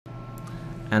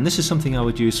and this is something I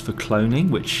would use for cloning,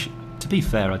 which to be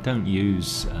fair I don't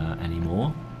use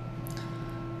anymore.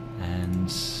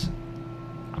 And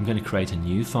I'm going to create a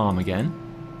new farm again,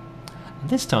 and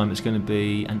this time it's going to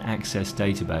be an access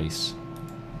database,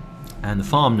 and the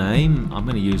farm name I'm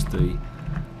going to use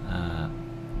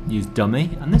use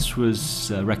dummy, and this was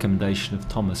a recommendation of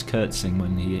Thomas Kurtzing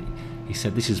when he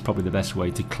said this is probably the best way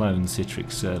to clone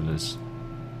Citrix servers.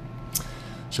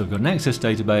 So we've got an access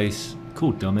database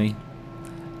called dummy,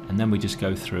 and then we just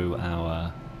go through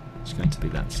our, it's going to be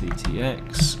that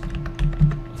CTX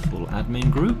full admin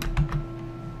group,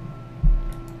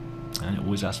 and it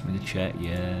always asks me to check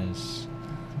yes.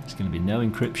 It's going to be no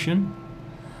encryption,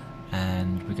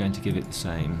 and we're going to give it the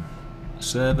same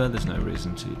server. There's no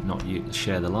reason to not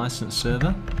share the license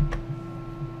server.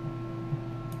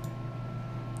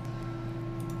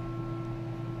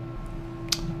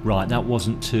 Right, that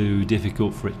wasn't too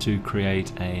difficult for it to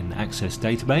create an access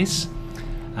database.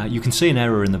 You can see an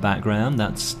error in the background.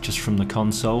 That's just from the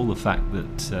console, the fact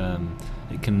that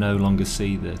it can no longer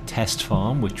see the test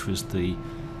farm, which was the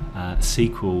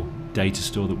SQL data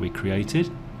store that we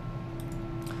created.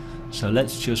 So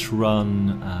let's just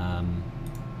run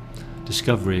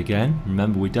Discovery again.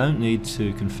 Remember, we don't need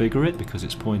to configure it because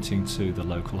it's pointing to the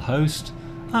local host.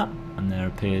 And there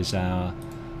appears our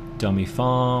dummy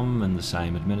farm and the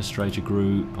same administrator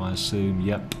group, I assume.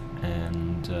 Yep,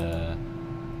 and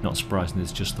not surprising,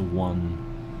 there's just the one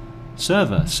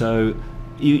server. So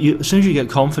as soon as you get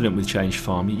confident with Change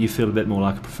Farm, you feel a bit more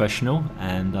like a professional.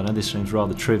 And I know this seems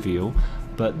rather trivial,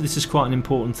 but this is quite an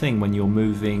important thing when you're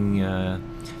moving.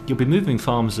 You'll be moving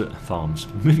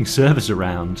moving servers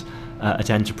around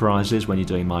at enterprises when you're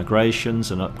doing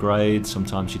migrations and upgrades.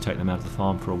 Sometimes you take them out of the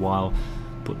farm for a while,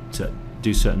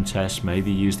 do certain tests,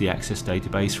 maybe use the access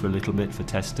database for a little bit for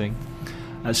testing.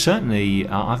 Certainly,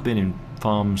 I've been in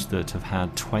farms that have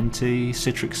had 20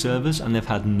 Citrix servers and they've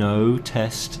had no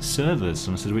test servers.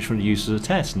 And I said, which one do you use as a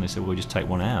test? And they said, well, just take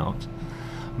one out,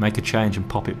 make a change and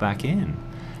pop it back in.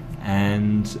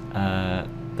 And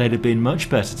they'd have been much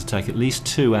better to take at least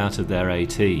 2 out of their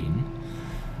 18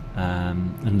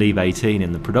 and leave 18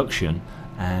 in the production.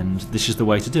 And this is the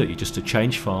way to do it. You just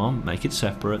change farm, make it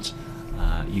separate.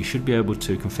 You should be able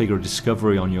to configure a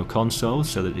discovery on your console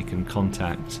so that it can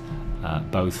contact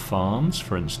both farms.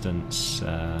 For instance,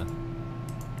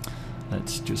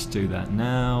 let's just do that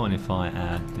now, and if I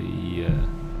add the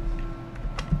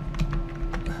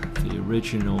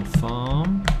original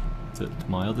farm that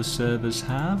my other servers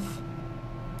have,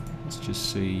 let's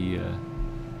just see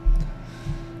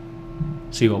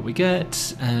what we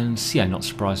get, and yeah, not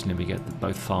surprisingly we get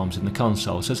both farms in the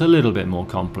console. So it's a little bit more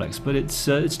complex, but it's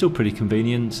still pretty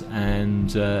convenient.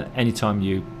 And anytime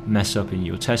you mess up in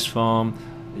your test farm,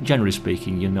 generally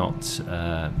speaking, you're not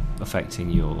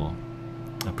affecting your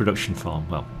production farm.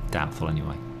 Well, doubtful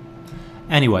anyway.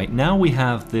 Anyway, now we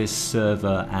have this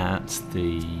server at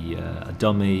the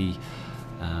dummy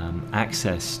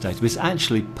access database. It's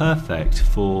actually perfect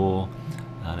for.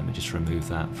 Let me just remove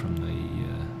that from the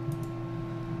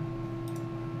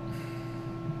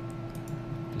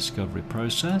discovery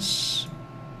process.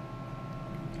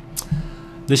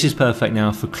 This is perfect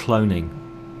now for cloning.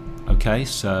 Okay,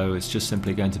 so it's just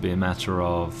simply going to be a matter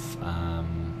of trying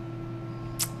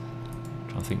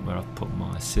to think where I've put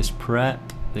my sysprep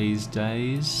these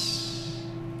days.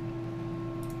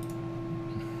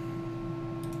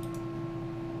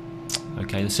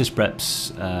 Okay, the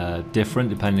sysprep's different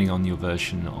depending on your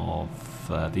version of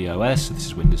the OS. So this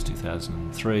is Windows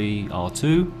 2003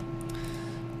 R2,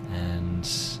 and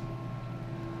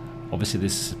obviously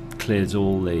this clears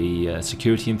all the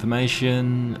security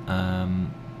information,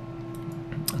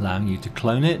 allowing you to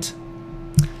clone it.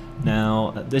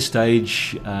 Now at this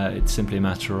stage it's simply a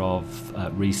matter of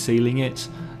resealing it,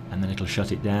 and then it'll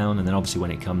shut it down, and then obviously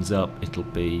when it comes up it'll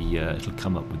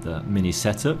come up with the mini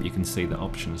setup. You can see the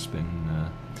option has been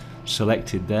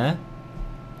selected there,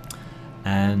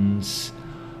 and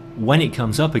when it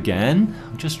comes up again,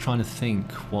 I'm just trying to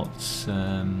think what's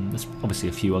there's obviously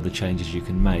a few other changes you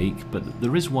can make, but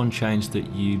there is one change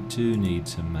that you do need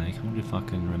to make. I wonder if I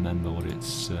can remember what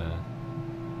it's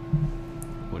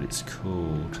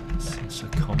called. It's a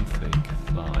config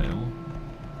file.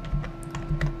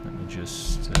 Let me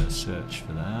just search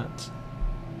for that.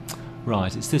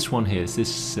 Right, it's this one here. It's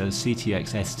this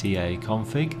CTX STA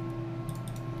config.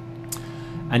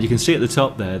 And you can see at the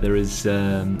top there is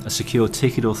a secure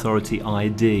ticket authority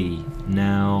ID.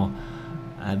 Now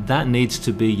that needs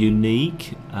to be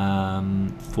unique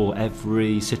for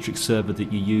every Citrix server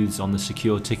that you use on the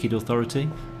secure ticket authority.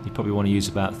 You probably want to use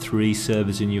about 3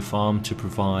 servers in your farm to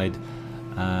provide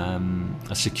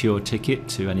a secure ticket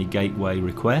to any gateway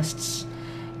requests.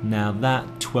 Now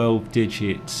that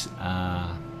 12-digit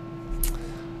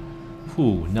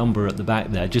number at the back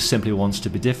there just simply wants to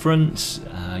be different.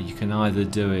 You can either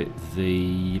do it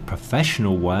the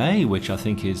professional way, which I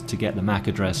think is to get the MAC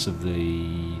address of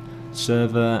the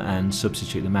server and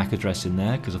substitute the MAC address in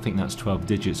there, because I think that's 12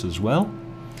 digits as well.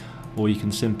 Or you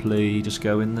can simply just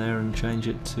go in there and change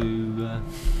it to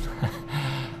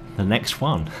the next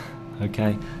one.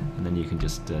 Okay, and then you can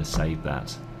just save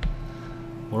that.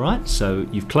 Alright, so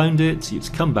you've cloned it, it's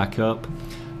come back up.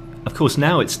 Of course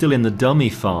now it's still in the dummy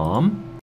farm,